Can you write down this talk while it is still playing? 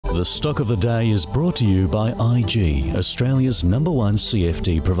The stock of the day is brought to you by IG, Australia's #1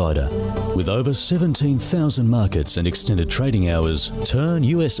 CFD provider. With over 17,000 markets and extended trading hours, turn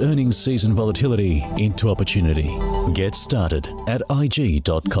US earnings season volatility into opportunity. Get started at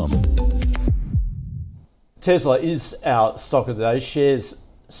IG.com. Tesla is our stock of the day. Shares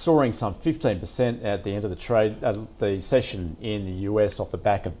soaring some 15% at the end of the session in the US off the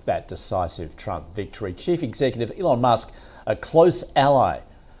back of that decisive Trump victory. Chief Executive Elon Musk, a close ally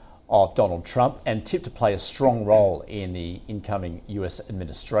of Donald Trump and tipped to play a strong role in the incoming US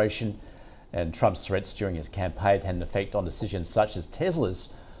administration, and Trump's threats during his campaign had an effect on decisions such as Tesla's,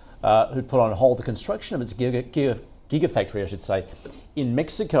 who put on hold the construction of its gigafactory, I should say, in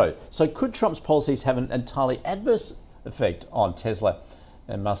Mexico. So could Trump's policies have an entirely adverse effect on Tesla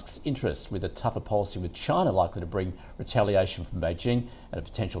and Musk's interests, with a tougher policy with China likely to bring retaliation from Beijing and a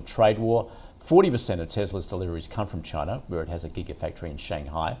potential trade war? 40% of Tesla's deliveries come from China, where it has a gigafactory in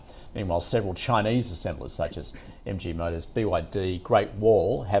Shanghai. Meanwhile, several Chinese assemblers such as MG Motors, BYD, Great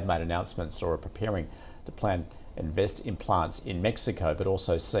Wall have made announcements or are preparing to plan and invest in plants in Mexico, but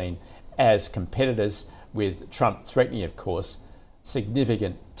also seen as competitors, with Trump threatening, of course,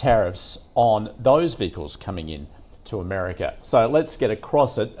 significant tariffs on those vehicles coming in to America. So let's get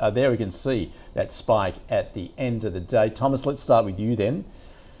across it. There we can see that spike at the end of the day. Thomas, let's start with you then.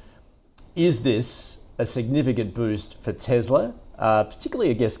 Is this a significant boost for Tesla,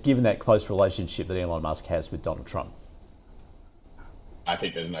 particularly, I guess, given that close relationship that Elon Musk has with Donald Trump? I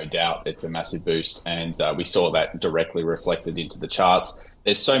think there's no doubt it's a massive boost, and we saw that directly reflected into the charts.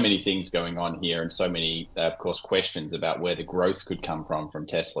 There's so many things going on here, and so many, of course, questions about where the growth could come from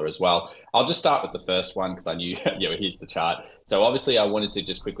Tesla as well. I'll just start with the first one because I knew, here's the chart. So obviously I wanted to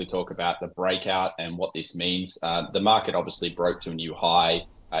just quickly talk about the breakout and what this means. The market obviously broke to a new high.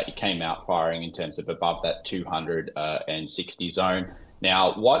 It came out firing in terms of above that 260 zone.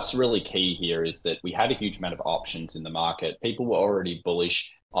 Now, what's really key here is that we had a huge amount of options in the market. People were already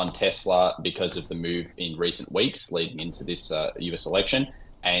bullish on Tesla because of the move in recent weeks leading into this US election.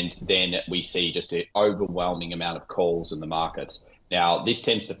 And then we see just an overwhelming amount of calls in the markets. Now, this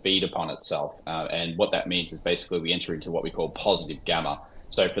tends to feed upon itself. And what that means is basically we enter into what we call positive gamma.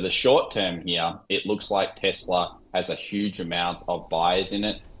 So for the short term here, it looks like Tesla has a huge amount of buyers in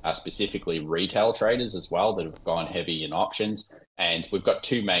it, specifically retail traders as well that have gone heavy in options. And we've got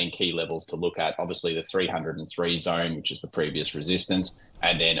two main key levels to look at. Obviously the 303 zone, which is the previous resistance,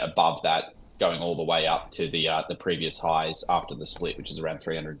 and then above that going all the way up to the previous highs after the split, which is around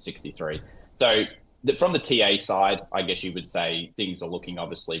 363. So from the TA side, I guess you would say things are looking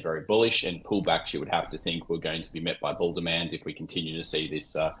obviously very bullish, and pullbacks you would have to think we're going to be met by bull demand if we continue to see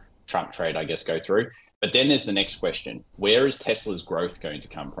this Trump trade, I guess, go through. But then there's the next question. Where is Tesla's growth going to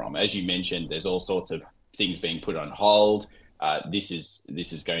come from? As you mentioned, there's all sorts of things being put on hold. This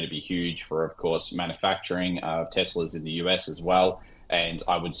is going to be huge for, of course, manufacturing of Teslas in the US as well. And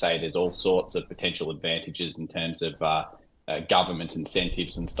I would say there's all sorts of potential advantages in terms of government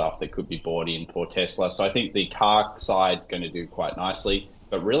incentives and stuff that could be bought in for Tesla. So I think the car side's going to do quite nicely.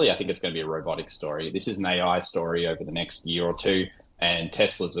 But really, I think it's going to be a robotics story. This is an AI story over the next year or two. And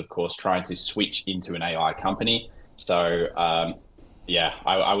Tesla's, of course, trying to switch into an AI company. So,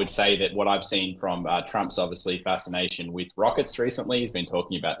 I would say that what I've seen from Trump's obviously fascination with rockets recently, he's been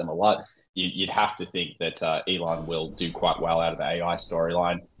talking about them a lot. You'd have to think that Elon will do quite well out of the AI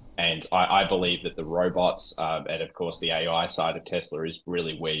storyline. And I believe that the robots and, of course, the AI side of Tesla is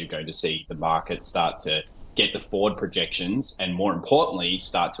really where you're going to see the market start to get the forward projections and, more importantly,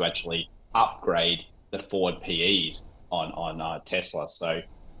 start to actually upgrade the forward PEs on Tesla. So,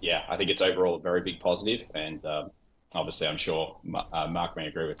 yeah, I think it's overall a very big positive, and obviously I'm sure Mark may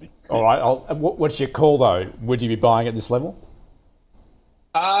agree with me. All right, what's your call though? Would you be buying at this level?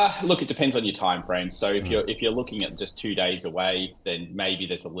 Look, it depends on your time frame. So if you're looking at just 2 days away, then maybe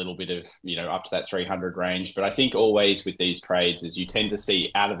there's a little bit of, up to that 300 range. But I think always with these trades is you tend to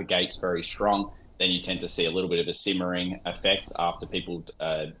see out of the gates very strong. Then you tend to see a little bit of a simmering effect after people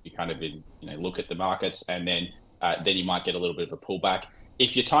look at the markets, and then you might get a little bit of a pullback.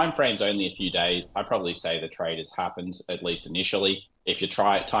 If your time frame's only a few days, I'd probably say the trade has happened, at least initially. If your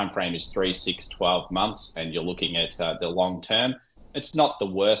time frame is 3, 6, 12 months and you're looking at the long term, it's not the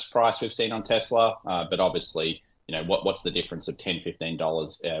worst price we've seen on Tesla, but obviously, what's the difference of $10,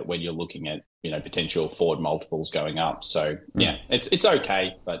 $15 when you're looking at, potential forward multiples going up. So yeah, it's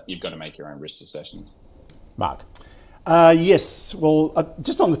okay, but you've got to make your own risk assessments. Mark? Yes, well,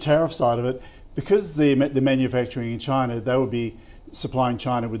 just on the tariff side of it, because the manufacturing in China, they would be supplying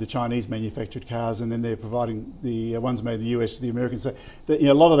China with the Chinese manufactured cars, and then they're providing the ones made in the US to the Americans. So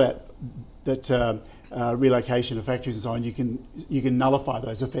a lot of that relocation of factories and so on, you can nullify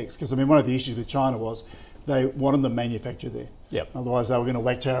those effects. Because I mean, one of the issues with China was they wanted them manufactured there. Yep. Otherwise, they were going to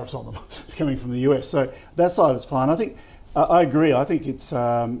whack tariffs on them coming from the US. So that side is fine. I think I agree. I think it's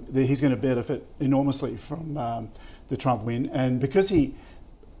he's going to benefit enormously from the Trump win, and because he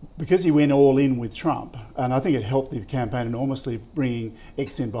went all in with Trump, and I think it helped the campaign enormously, bringing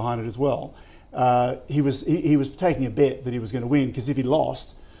Axon behind it as well. He was taking a bet that he was going to win, because if he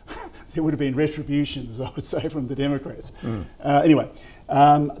lost, there would have been retributions, I would say, from the Democrats. Anyway,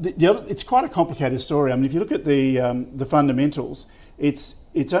 it's quite a complicated story. I mean, if you look at the fundamentals,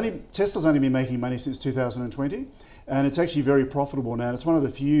 Tesla's only been making money since 2020, and it's actually very profitable now. It's one of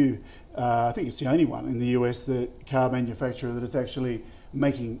the few, I think it's the only one in the US, the car manufacturer that is actually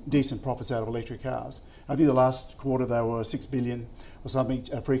making decent profits out of electric cars. I think the last quarter they were $6 billion or something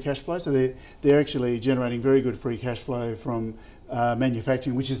free cash flow. So they're actually generating very good free cash flow from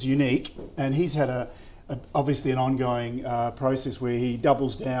manufacturing, which is unique. And he's had obviously an ongoing process where he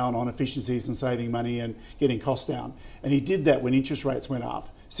doubles down on efficiencies and saving money and getting costs down. And he did that when interest rates went up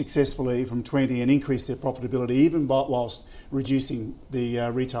successfully from 20 and increased their profitability, even whilst reducing the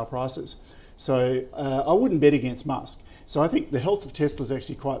retail prices. So I wouldn't bet against Musk. So I think the health of Tesla is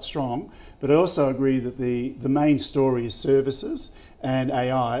actually quite strong, but I also agree that the main story is services and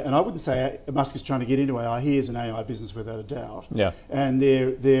AI. And I wouldn't say Musk is trying to get into AI. He is an AI business without a doubt. Yeah. And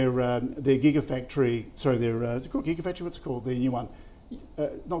their Gigafactory, sorry, is it called Gigafactory? What's it called? The new one?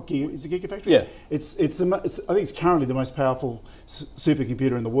 Not Giga, is it Gigafactory? Yeah. I think it's currently the most powerful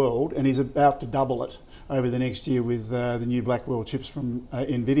supercomputer in the world, and he's about to double it over the next year with the new Blackwell chips from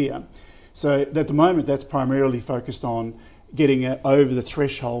Nvidia. So at the moment, that's primarily focused on getting over the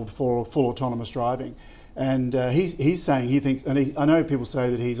threshold for full autonomous driving. And he's saying he thinks, and I know people say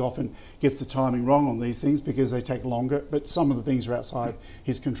that he's often gets the timing wrong on these things because they take longer, but some of the things are outside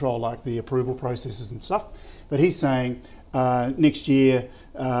his control, like the approval processes and stuff. But he's saying next year,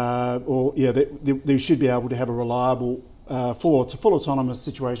 they should be able to have a reliable full autonomous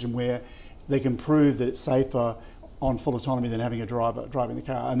situation where they can prove that it's safer on full autonomy than having a driver driving the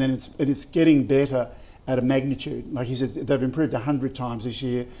car. And then it's getting better at a magnitude. Like he said, they've improved 100 times this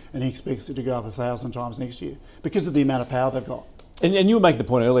year, and he expects it to go up 1,000 times next year because of the amount of power they've got. And you were making the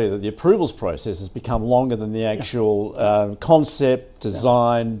point earlier that the approvals process has become longer than the actual concept,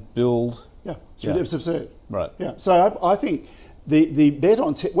 design, build. Yeah, it's absurd. Right. Yeah, so I think the bet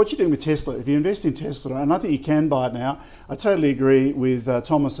on what you're doing with Tesla, if you invest in Tesla, and I think you can buy it now, I totally agree with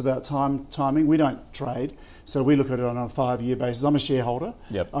Thomas about timing. We don't trade, so we look at it on a 5-year basis. I'm a shareholder.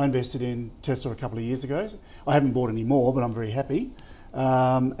 Yep. I invested in Tesla a couple of years ago. I haven't bought any more, but I'm very happy.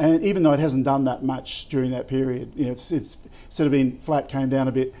 And even though it hasn't done that much during that period, it's sort of been flat, came down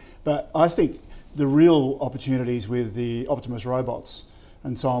a bit. But I think the real opportunities with the Optimus robots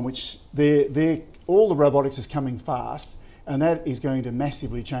and so on, which all the robotics is coming fast, and that is going to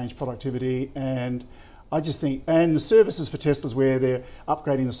massively change productivity. And I just think, and the services for Teslas where they're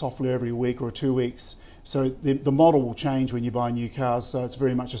upgrading the software every week or 2 weeks, so the model will change when you buy new cars. So it's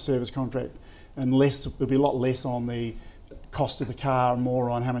very much a service contract, and there'll be a lot less on the cost of the car and more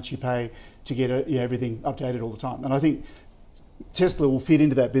on how much you pay to get everything updated all the time. And I think Tesla will fit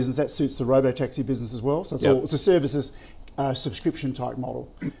into that business. That suits the robo-taxi business as well. So it's a services subscription type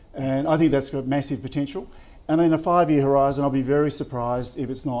model, and I think that's got massive potential. And in a 5-year horizon, I'll be very surprised if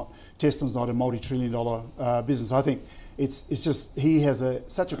Tesla's not a multi-trillion-dollar business. I think it's just he has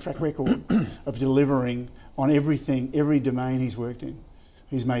such a track record of delivering on everything, every domain he's worked in.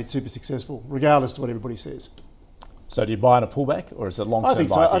 He's made super successful, regardless of what everybody says. So do you buy in a pullback, or is it long-term? I think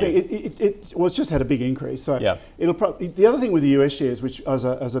so. I think it's just had a big increase. So it'll probably. The other thing with the US shares, which as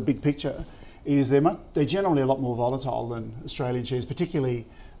a big picture, is they're generally a lot more volatile than Australian shares, particularly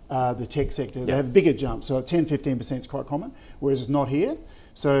the tech sector. They have bigger jumps, so 10-15% is quite common, whereas it's not here.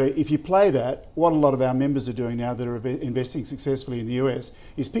 So if you play that, what a lot of our members are doing now that are investing successfully in the US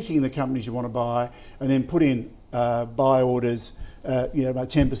is picking the companies you want to buy and then put in buy orders, about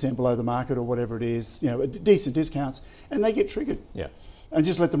 10% below the market or whatever it is, decent discounts, and they get triggered. Yeah. And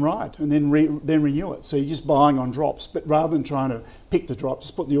just let them ride and then renew it. So you're just buying on drops, but rather than trying to pick the drop,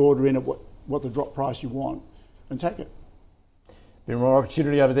 just put the order in at what the drop price you want and take it. Bit more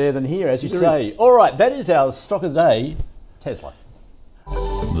opportunity over there than here, as you say. All right, that is our stock of the day, Tesla.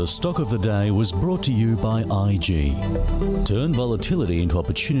 The stock of the day was brought to you by IG. Turn volatility into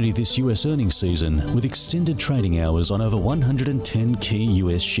opportunity this US earnings season with extended trading hours on over 110 key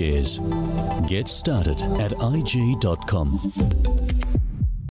US shares. Get started at IG.com.